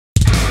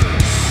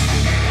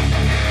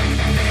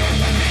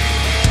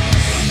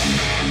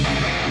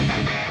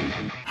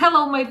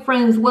Hello my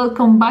friends,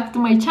 welcome back to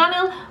my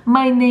channel.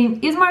 My name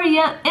is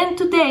Maria and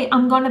today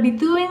I'm gonna be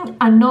doing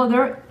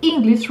another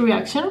English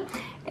reaction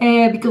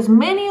because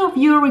many of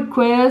you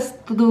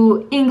request to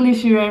do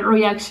English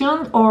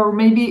reaction or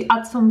maybe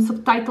add some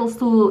subtitles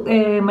to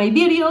my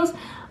videos,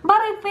 but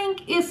I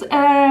think it's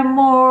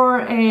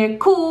more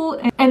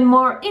cool and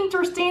more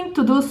interesting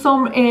to do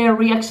some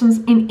reactions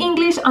in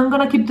English. I'm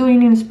gonna keep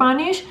doing in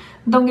Spanish,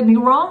 don't get me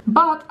wrong,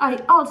 but I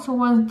also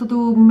want to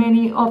do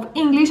many of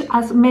English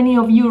as many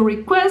of you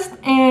request.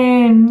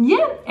 And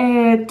yeah,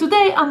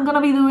 today I'm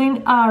gonna be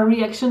doing a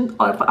reaction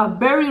of a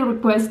very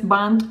requested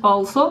band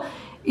also.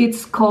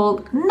 It's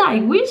called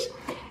Nightwish,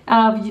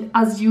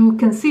 as you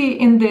can see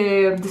in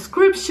the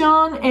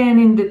description and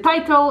in the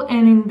title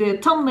and in the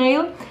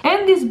thumbnail.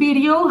 And this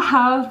video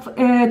have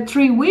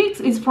 3 weeks,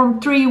 it's from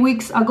 3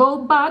 weeks ago,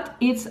 but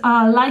it's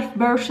a live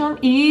version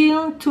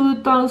in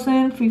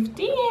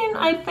 2015,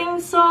 I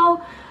think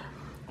so.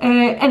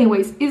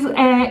 Anyways, it's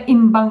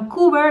in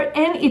Vancouver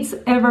and it's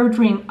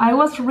evergreen. I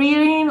was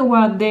reading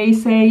what they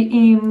say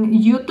in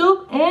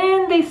YouTube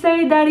and they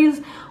say that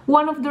is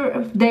one of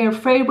their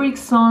favorite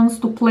songs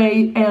to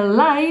play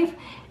live.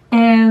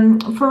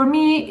 And for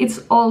me, it's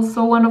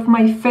also one of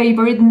my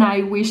favorite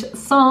Nightwish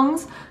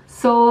songs.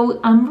 So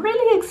I'm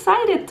really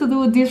excited to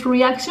do this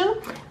reaction.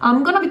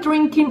 I'm gonna be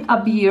drinking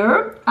a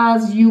beer,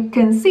 as you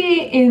can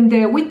see in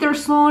the Winter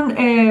Sun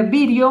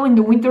video, in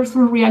the Winter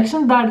Sun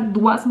reaction. That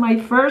was my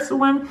first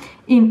one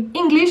in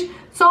English.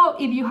 So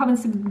if you haven't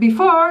seen it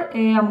before,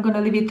 I'm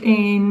gonna leave it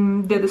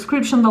in the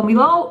description down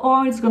below,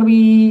 or it's gonna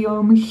be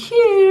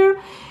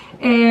here.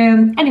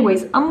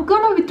 Anyways, I'm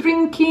gonna be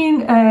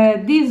drinking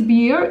this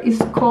beer.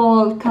 It's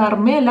called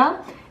Carmela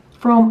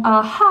from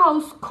a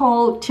house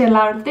called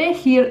Chelarte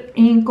here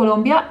in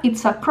Colombia.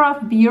 It's a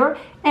craft beer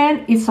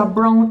and it's a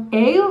brown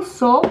ale.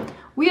 So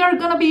we are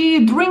gonna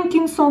be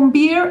drinking some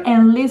beer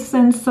and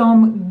listen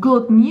some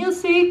good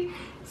music.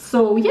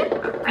 So yeah,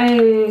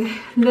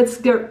 let's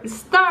get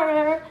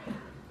started.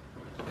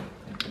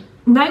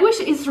 Nightwish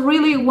is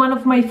really one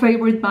of my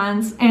favorite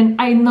bands, and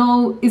I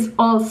know it's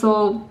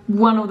also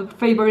one of the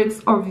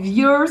favorites of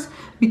yours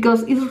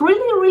because it's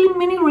really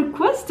many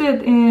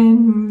requested,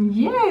 and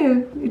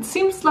yeah, it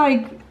seems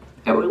like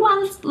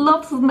everyone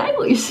loves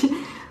Nightwish.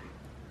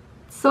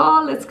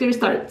 So let's get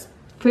started.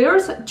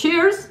 First,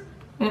 cheers,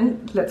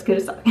 and let's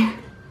get started.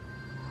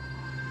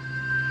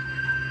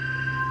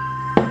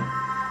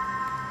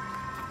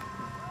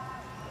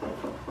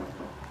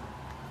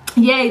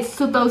 Yeah, it's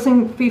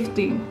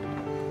 2015.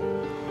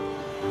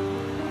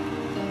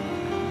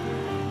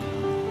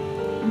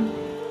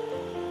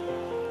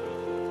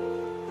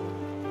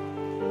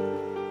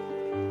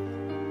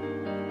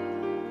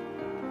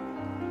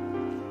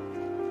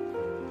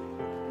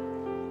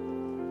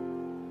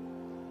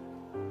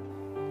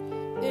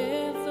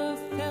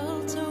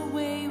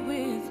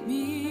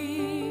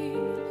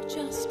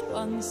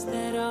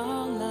 That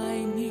all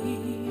I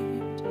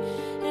need,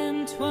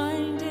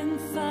 entwined in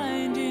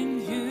finding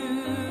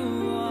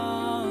you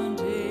one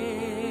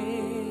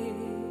day.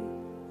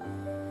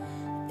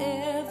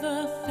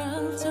 Ever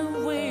felt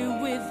a way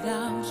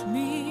without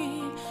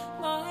me?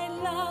 My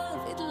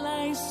love, it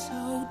lies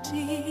so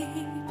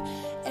deep.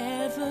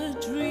 Ever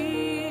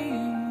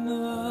dream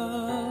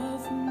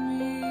of me?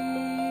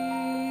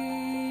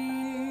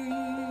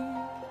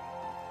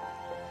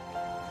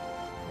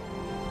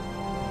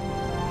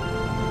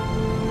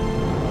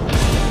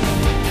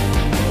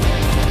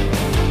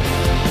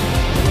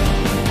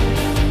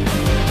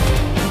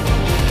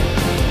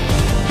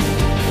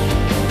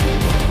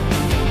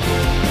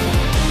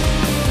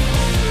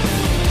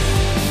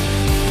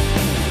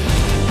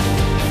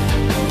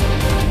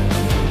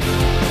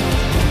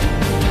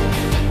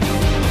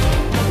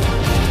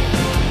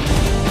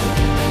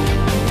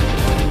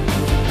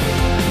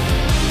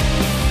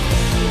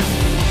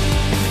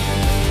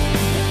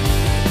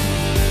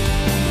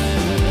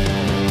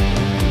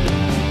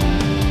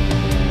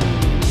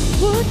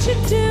 Would you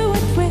do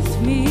it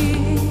with me?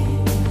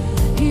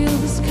 Heal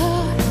the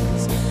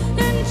scars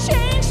and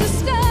change the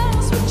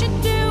styles. Would you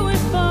do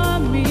it for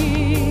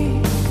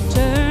me?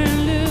 Turn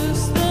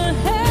loose the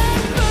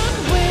heaven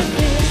with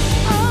it.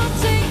 I'll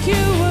take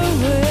you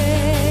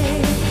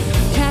away.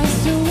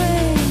 Cast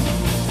away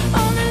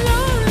on a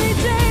lonely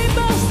day,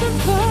 boasting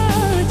for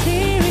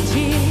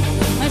eternity.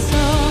 My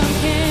soul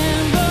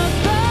can but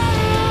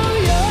borrow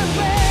your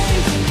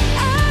ways.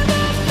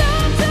 Ever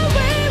felt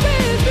away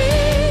with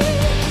me?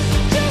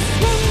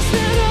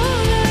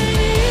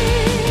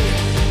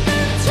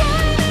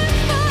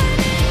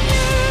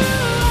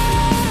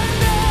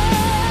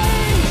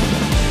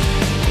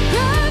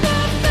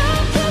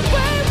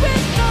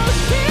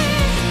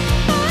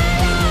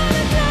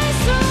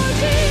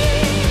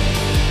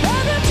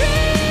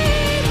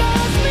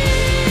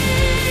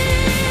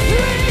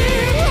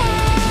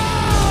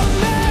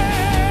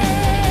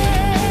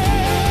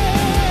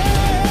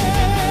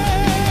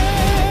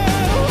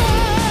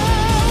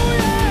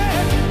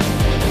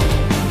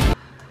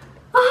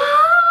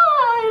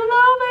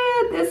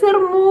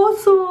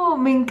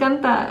 Me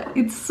encanta,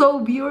 it's so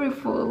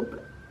beautiful.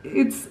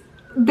 It's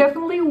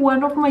definitely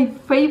one of my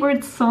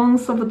favorite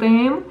songs of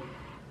them.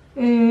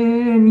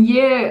 And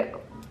yeah,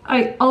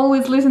 I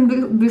always listen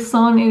to this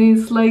song, and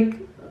it's like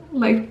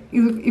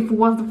if it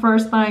was the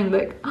first time,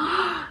 like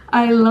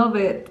I love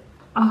it.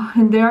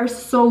 And they are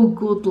so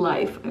good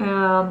live.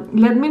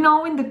 Let me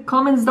know in the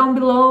comments down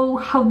below,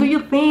 how do you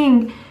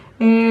think,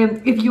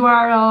 if you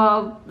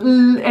are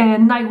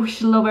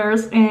Nightwish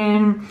lovers,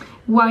 and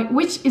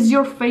which is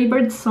your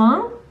favorite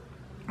song?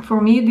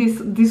 For me,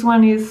 this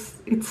one is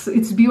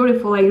it's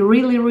beautiful. I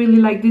really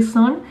like this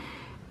song.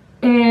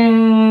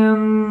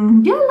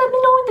 And yeah, let me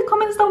know in the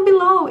comments down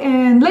below,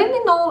 and let me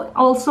know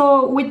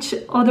also which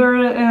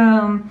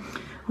other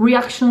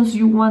reactions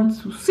you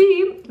want to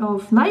see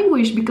of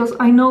Nightwish, because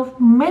I know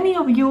many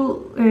of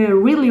you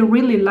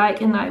really like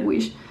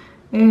Nightwish,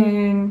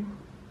 and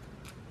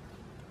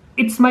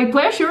it's my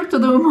pleasure to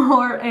do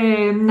more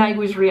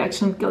Nightwish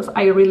reaction, because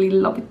I really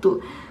love it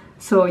too.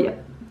 So yeah.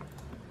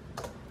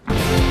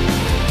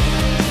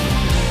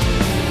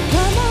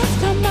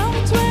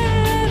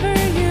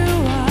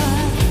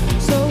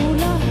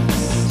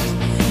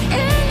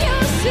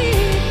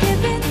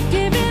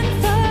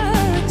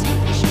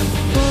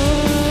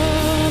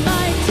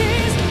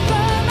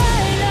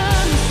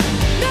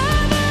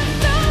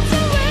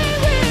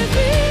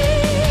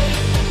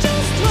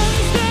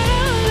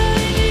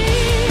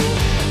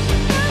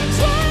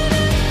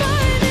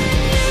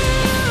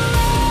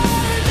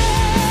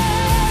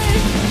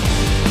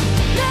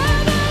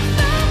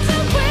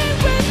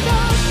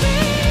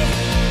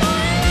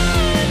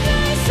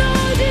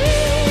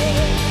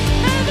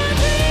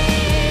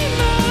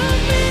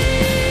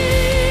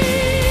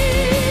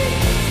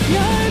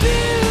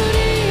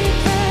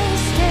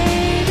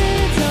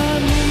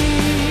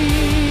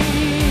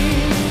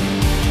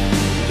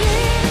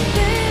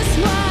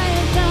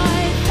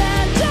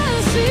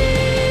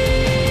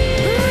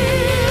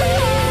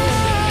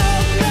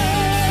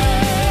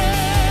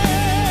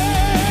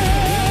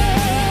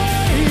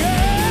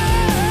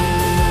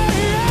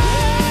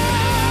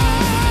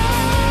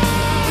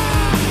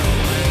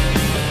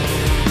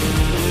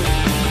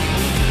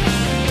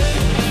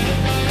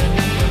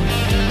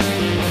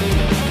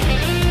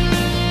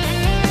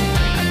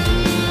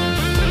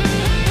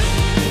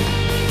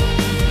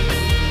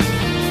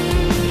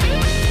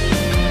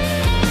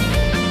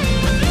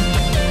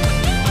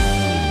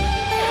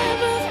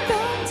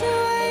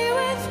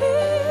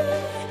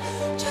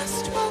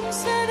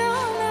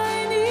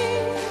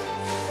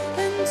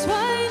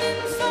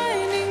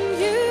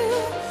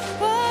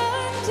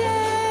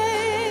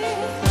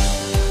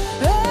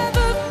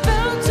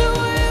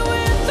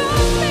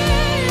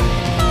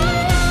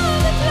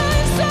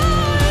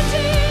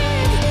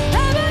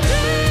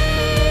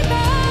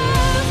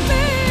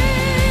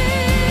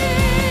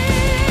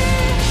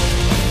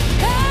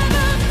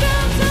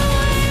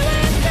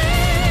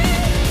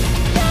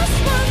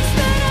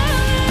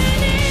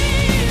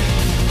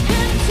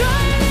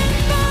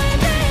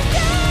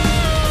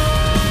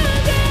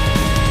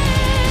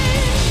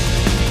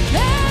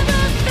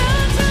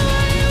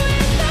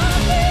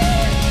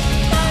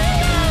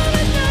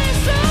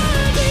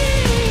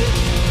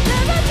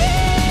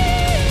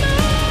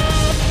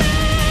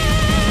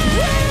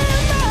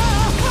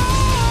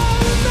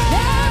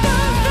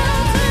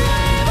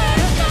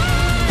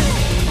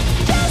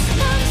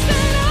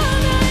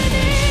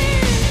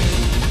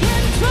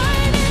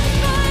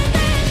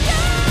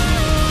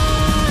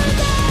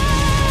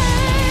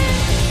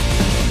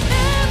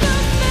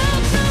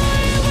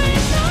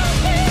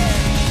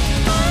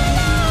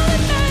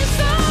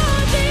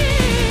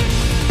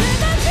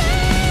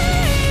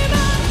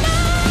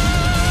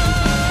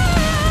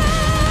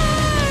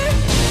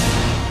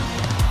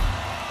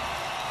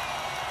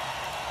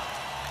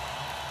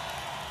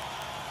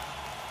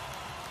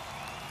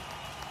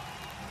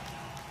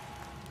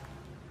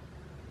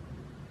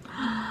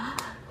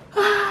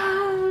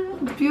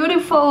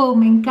 Beautiful,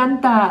 me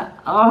encanta.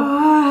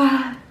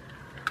 Oh.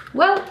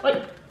 Well,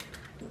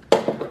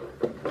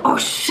 oh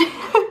shit.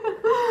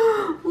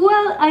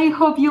 Well, I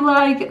hope you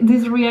like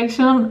this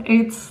reaction.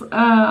 It's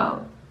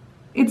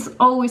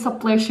always a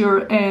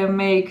pleasure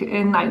make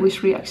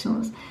Nightwish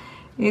reactions.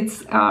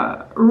 It's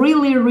a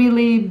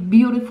really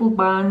beautiful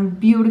band,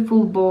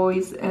 beautiful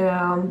voice,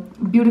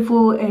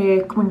 beautiful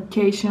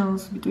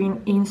communications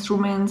between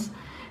instruments.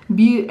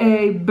 Be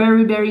a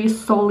very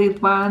solid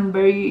band,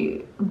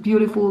 very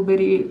beautiful,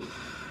 very...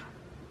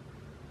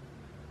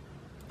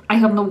 I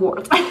have no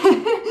words.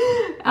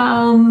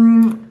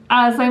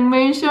 As I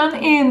mentioned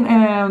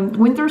in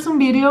Winter's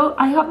video,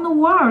 I have no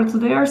words.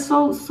 They are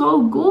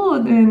so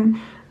good, and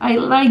I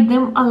like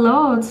them a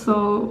lot.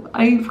 So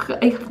I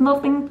have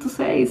nothing to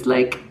say. It's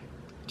like,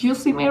 you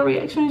see my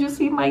reaction, you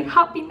see my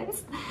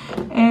happiness.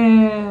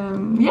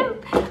 Yeah,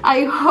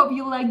 I hope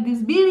you like this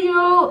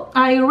video.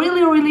 I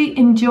really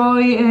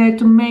enjoy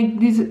to make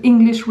these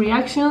English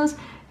reactions,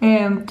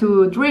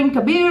 to drink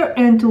a beer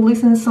and to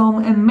listen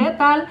some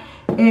metal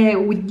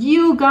with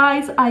you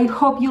guys. I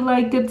hope you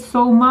liked it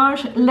so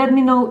much. Let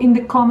me know in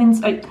the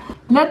comments.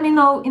 Let me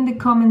know in the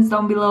comments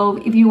down below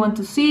if you want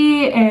to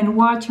see and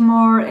watch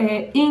more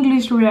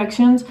English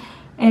reactions.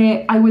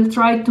 I will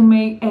try to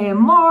make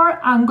more.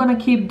 I'm gonna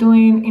keep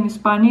doing in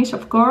Spanish,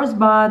 of course,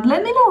 but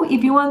let me know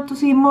if you want to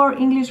see more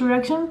English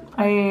reaction.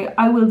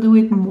 I will do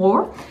it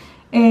more.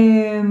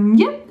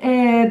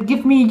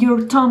 Give me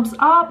your thumbs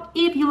up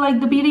if you like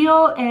the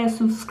video,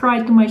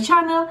 subscribe to my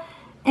channel,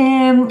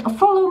 and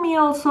follow me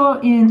also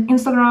in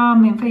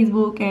Instagram and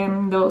Facebook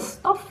and those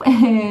stuff.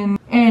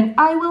 And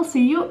I will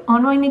see you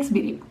on my next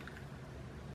video.